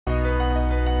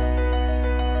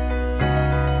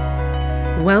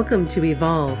Welcome to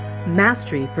Evolve,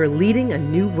 Mastery for Leading a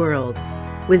New World,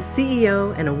 with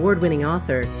CEO and award-winning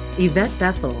author Yvette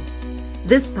Bethel.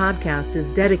 This podcast is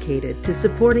dedicated to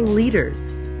supporting leaders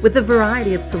with a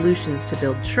variety of solutions to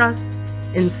build trust,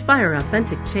 inspire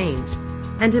authentic change,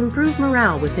 and improve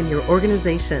morale within your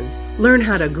organization. Learn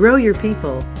how to grow your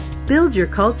people, build your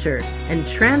culture, and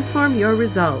transform your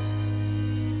results.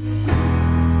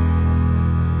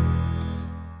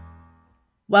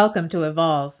 Welcome to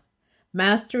Evolve,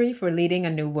 Mastery for Leading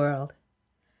a New World.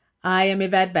 I am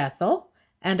Yvette Bethel,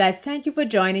 and I thank you for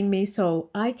joining me so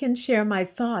I can share my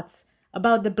thoughts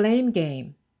about the blame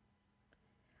game.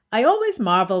 I always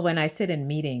marvel when I sit in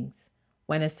meetings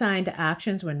when assigned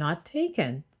actions were not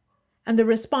taken, and the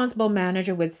responsible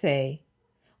manager would say,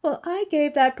 "Well, I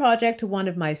gave that project to one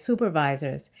of my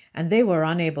supervisors, and they were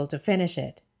unable to finish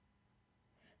it."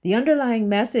 The underlying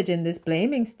message in this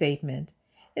blaming statement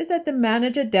is that the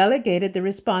manager delegated the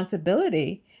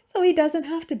responsibility so he doesn't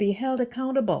have to be held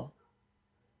accountable.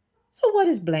 So what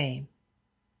is blame?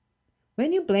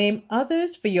 When you blame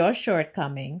others for your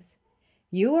shortcomings,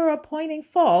 you are appointing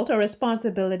fault or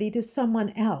responsibility to someone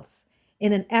else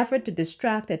in an effort to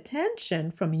distract attention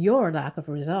from your lack of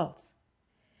results.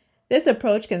 This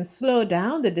approach can slow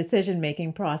down the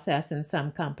decision-making process in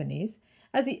some companies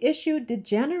as the issue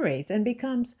degenerates and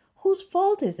becomes, whose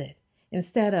fault is it?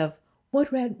 Instead of, what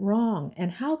went wrong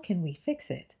and how can we fix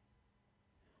it?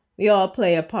 We all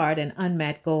play a part in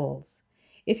unmet goals.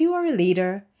 If you are a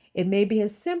leader, it may be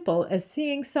as simple as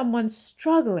seeing someone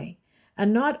struggling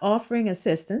and not offering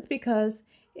assistance because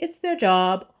it's their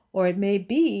job, or it may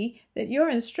be that your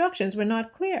instructions were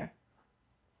not clear.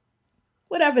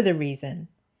 Whatever the reason,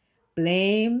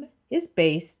 blame is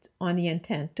based on the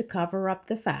intent to cover up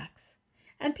the facts,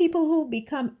 and people who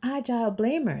become agile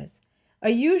blamers are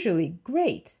usually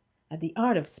great at the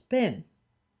art of spin.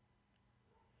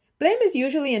 Blame is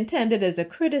usually intended as a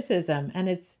criticism, and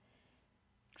it's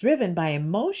driven by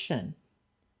emotion.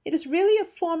 It is really a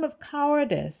form of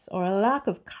cowardice or a lack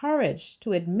of courage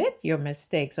to admit your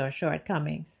mistakes or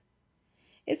shortcomings.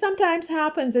 It sometimes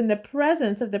happens in the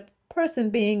presence of the person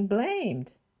being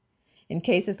blamed. In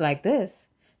cases like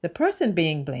this, the person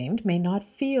being blamed may not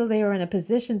feel they are in a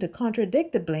position to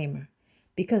contradict the blamer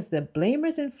because the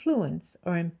blamer's influence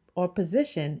or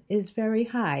position is very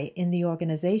high in the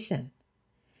organization.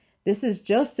 This is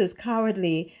just as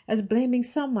cowardly as blaming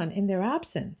someone in their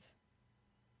absence.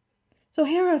 So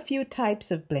here are a few types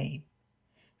of blame.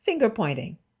 Finger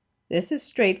pointing. This is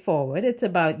straightforward. It's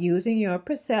about using your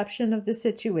perception of the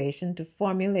situation to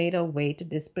formulate a way to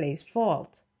displace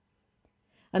fault.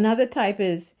 Another type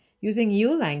is using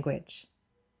you language.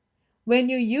 When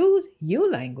you use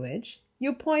you language,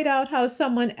 you point out how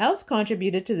someone else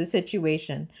contributed to the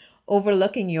situation,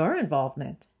 overlooking your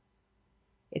involvement.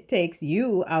 It takes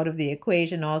you out of the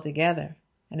equation altogether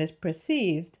and is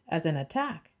perceived as an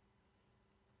attack.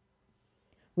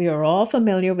 We are all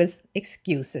familiar with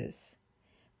excuses.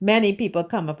 Many people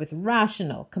come up with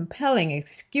rational, compelling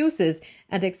excuses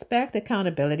and expect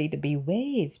accountability to be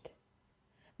waived.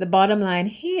 The bottom line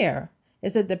here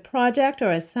is that the project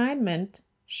or assignment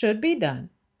should be done,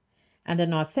 and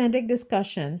an authentic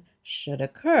discussion should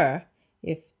occur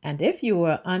if you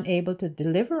were unable to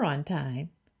deliver on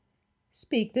time,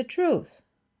 speak the truth.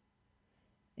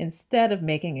 Instead of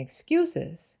making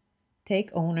excuses,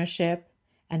 take ownership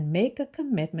and make a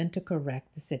commitment to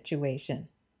correct the situation.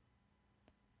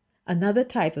 Another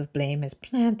type of blame is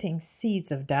planting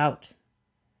seeds of doubt.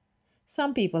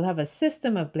 Some people have a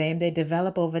system of blame they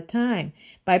develop over time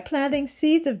by planting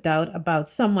seeds of doubt about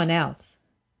someone else.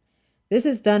 This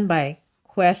is done by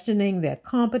questioning their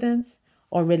competence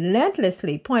or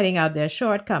relentlessly pointing out their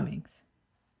shortcomings.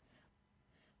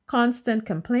 Constant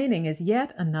complaining is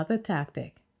yet another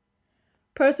tactic.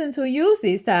 Persons who use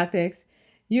these tactics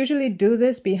usually do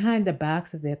this behind the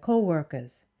backs of their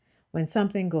co-workers. When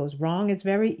something goes wrong, it's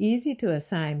very easy to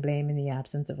assign blame in the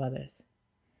absence of others.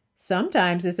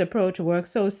 Sometimes this approach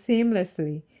works so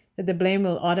seamlessly that the blame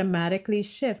will automatically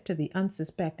shift to the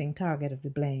unsuspecting target of the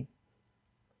blame.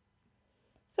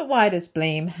 So why does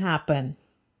blame happen?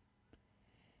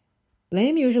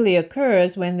 Blame usually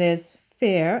occurs when there's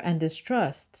fear and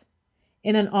distrust.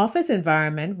 In an office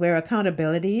environment where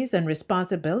accountabilities and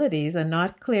responsibilities are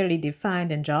not clearly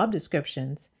defined in job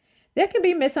descriptions, there can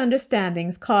be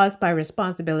misunderstandings caused by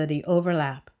responsibility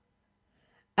overlap.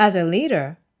 As a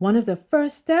leader, one of the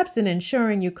first steps in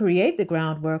ensuring you create the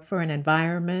groundwork for an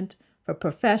environment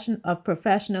of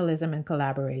professionalism and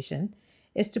collaboration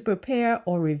is to prepare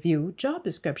or review job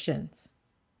descriptions.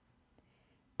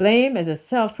 Blame is a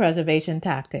self-preservation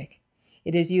tactic.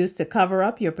 It is used to cover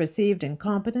up your perceived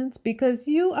incompetence because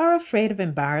you are afraid of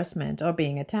embarrassment or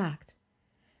being attacked.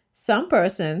 Some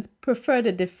persons prefer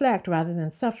to deflect rather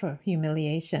than suffer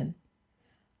humiliation.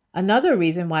 Another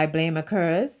reason why blame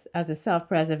occurs as a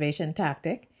self-preservation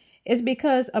tactic is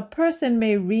because a person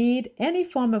may read any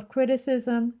form of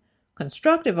criticism,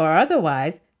 constructive or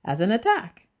otherwise, as an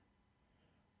attack.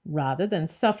 Rather than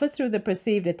suffer through the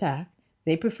perceived attack,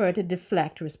 they prefer to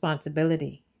deflect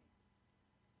responsibility.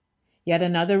 Yet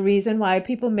another reason why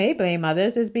people may blame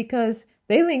others is because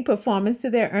they link performance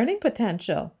to their earning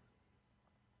potential.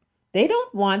 They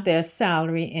don't want their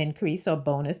salary increase or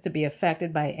bonus to be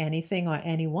affected by anything or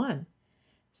anyone.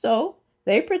 So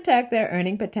they protect their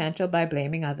earning potential by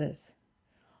blaming others.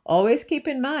 Always keep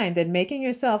in mind that making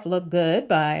yourself look good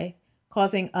by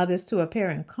causing others to appear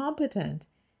incompetent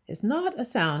is not a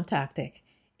sound tactic.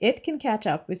 It can catch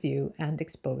up with you and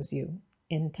expose you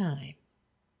in time.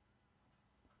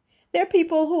 There are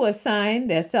people who assign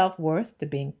their self-worth to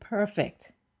being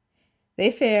perfect.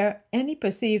 They fear any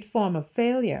perceived form of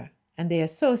failure, and they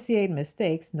associate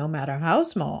mistakes, no matter how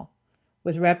small,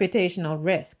 with reputational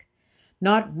risk,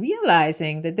 not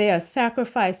realizing that they are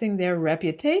sacrificing their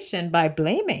reputation by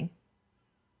blaming.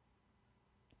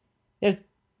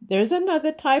 There's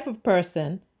another type of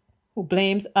person who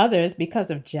blames others because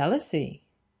of jealousy.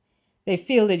 They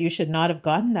feel that you should not have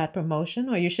gotten that promotion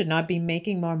or you should not be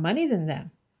making more money than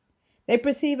them. They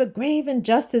perceive a grave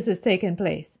injustice has taken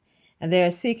place, and they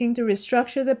are seeking to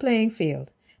restructure the playing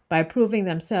field by proving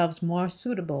themselves more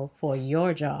suitable for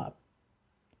your job.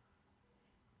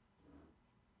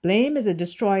 Blame is a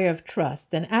destroyer of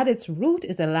trust, and at its root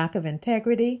is a lack of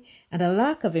integrity and a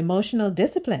lack of emotional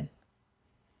discipline.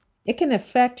 It can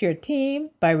affect your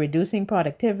team by reducing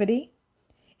productivity.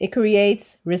 It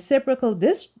creates reciprocal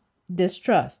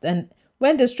distrust, and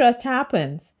when distrust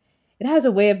happens, it has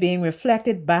a way of being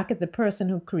reflected back at the person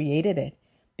who created it,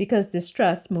 because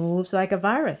distrust moves like a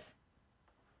virus.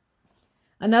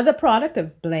 Another product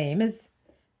of blame is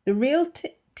the real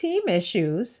team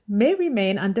issues may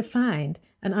remain undefined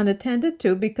and unattended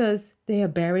to because they are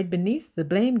buried beneath the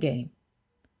blame game.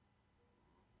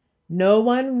 No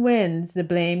one wins the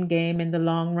blame game in the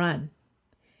long run.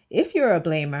 If you're a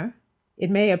blamer, it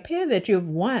may appear that you've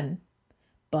won,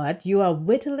 but you are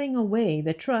whittling away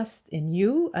the trust in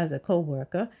you as a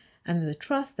co-worker and the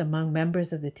trust among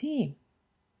members of the team.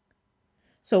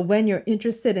 So when you're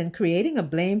interested in creating a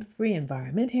blame-free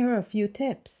environment, here are a few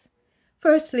tips.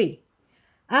 Firstly,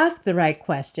 ask the right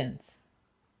questions.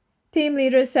 Team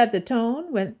leaders set the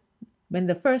tone when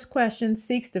the first question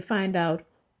seeks to find out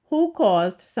who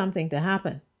caused something to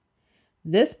happen.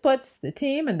 This puts the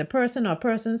team and the person or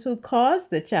persons who caused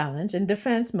the challenge in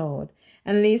defense mode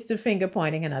and leads to finger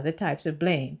pointing and other types of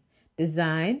blame,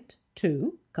 designed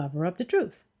to cover up the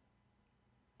truth.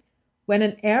 When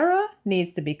an error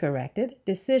needs to be corrected,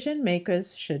 decision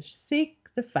makers should seek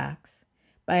the facts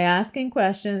by asking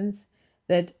questions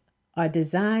that are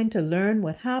designed to learn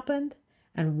what happened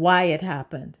and why it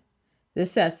happened.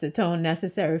 This sets the tone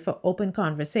necessary for open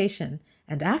conversation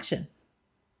and action.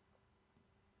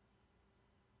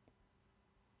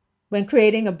 When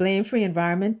creating a blame-free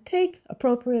environment, take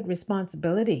appropriate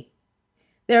responsibility.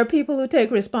 There are people who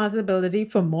take responsibility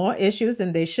for more issues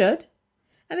than they should,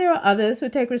 and there are others who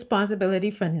take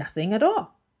responsibility for nothing at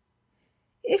all.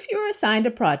 If you're assigned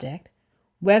a project,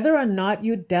 whether or not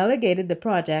you delegated the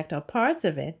project or parts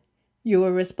of it, you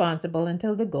are responsible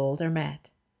until the goals are met.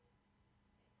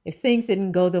 If things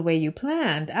didn't go the way you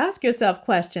planned, ask yourself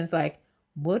questions like,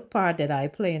 what part did I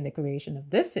play in the creation of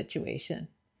this situation?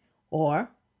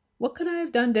 Or, what could I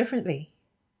have done differently?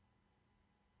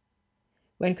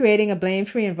 When creating a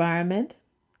blame-free environment,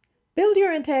 build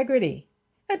your integrity.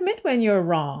 Admit when you're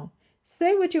wrong.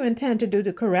 Say what you intend to do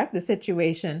to correct the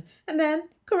situation, and then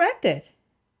correct it.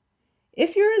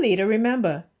 If you're a leader,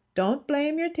 remember, don't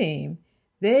blame your team.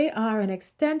 They are an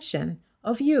extension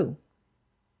of you.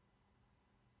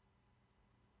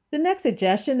 The next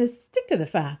suggestion is stick to the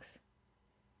facts.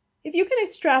 If you can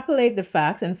extrapolate the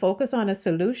facts and focus on a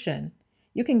solution,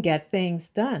 you can get things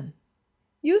done.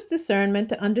 Use discernment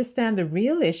to understand the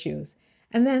real issues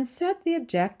and then set the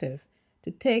objective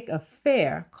to take a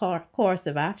fair course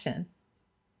of action.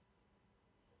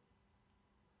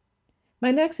 My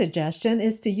next suggestion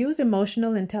is to use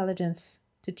emotional intelligence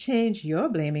to change your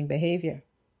blaming behavior.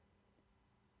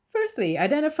 Firstly,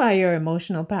 identify your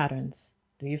emotional patterns.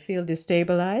 Do you feel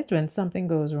destabilized when something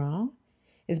goes wrong?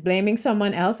 Is blaming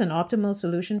someone else an optimal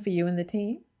solution for you and the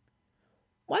team?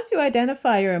 Once you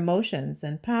identify your emotions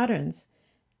and patterns,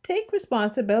 take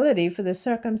responsibility for the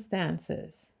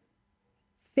circumstances.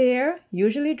 Fear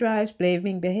usually drives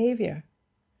blaming behavior.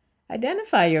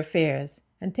 Identify your fears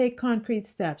and take concrete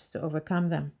steps to overcome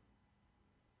them.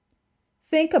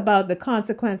 Think about the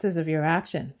consequences of your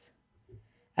actions.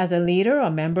 As a leader or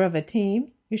member of a team,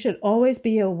 you should always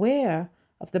be aware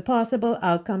of the possible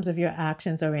outcomes of your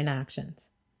actions or inactions.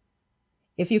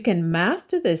 If you can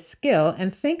master this skill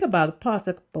and think about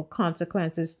possible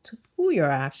consequences to your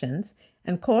actions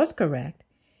and course correct,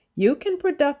 you can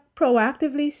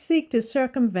proactively seek to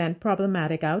circumvent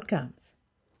problematic outcomes.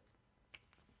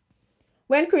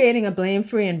 When creating a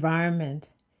blame-free environment,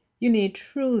 you need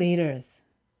true leaders.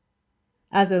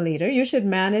 As a leader, you should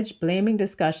manage blaming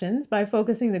discussions by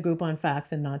focusing the group on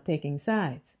facts and not taking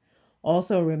sides.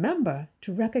 Also, remember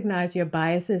to recognize your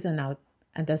biases and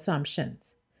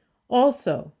assumptions.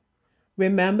 Also,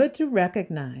 remember to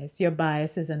recognize your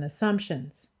biases and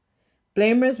assumptions.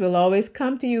 Blamers will always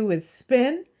come to you with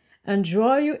spin and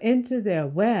draw you into their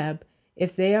web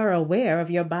if they are aware of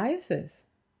your biases.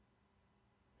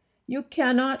 You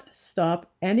cannot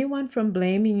stop anyone from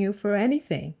blaming you for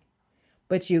anything,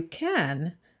 but you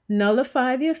can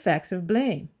nullify the effects of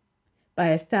blame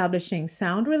by establishing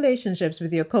sound relationships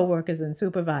with your coworkers and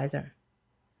supervisor.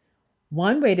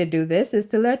 One way to do this is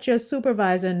to let your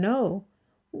supervisor know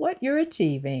what you're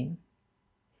achieving.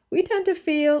 We tend to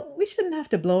feel we shouldn't have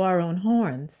to blow our own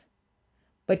horns,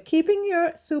 but keeping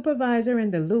your supervisor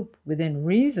in the loop within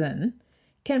reason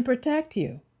can protect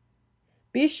you.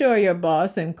 Be sure your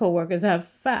boss and coworkers have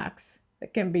facts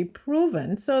that can be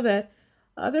proven so that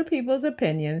other people's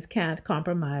opinions can't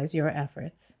compromise your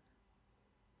efforts.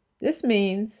 This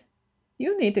means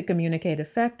you need to communicate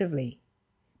effectively.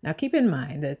 Now keep in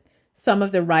mind that some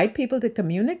of the right people to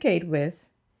communicate with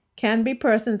can be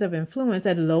persons of influence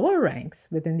at lower ranks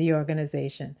within the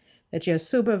organization that your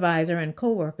supervisor and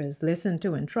coworkers listen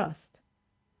to and trust.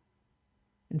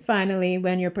 And finally,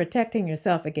 when you're protecting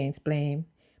yourself against blame,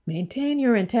 maintain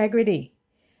your integrity.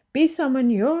 Be someone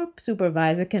your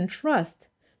supervisor can trust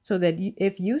so that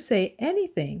if you say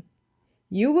anything,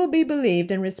 you will be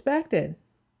believed and respected,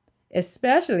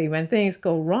 especially when things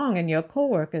go wrong and your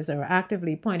coworkers are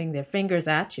actively pointing their fingers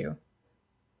at you.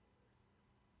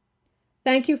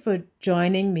 Thank you for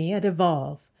joining me at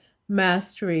Evolve,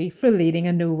 Mastery for Leading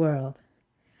a New World.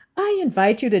 I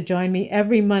invite you to join me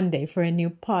every Monday for a new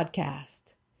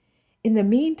podcast. In the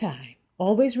meantime,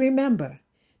 always remember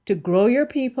to grow your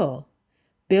people,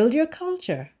 build your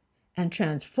culture, and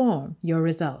transform your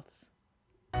results.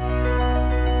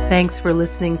 Thanks for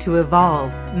listening to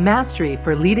Evolve, Mastery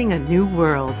for Leading a New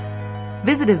World.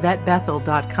 Visit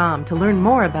YvetteBethel.com to learn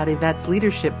more about Yvette's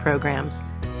leadership programs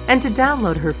and to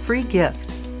download her free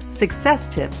gift, Success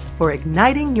Tips for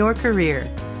Igniting Your Career.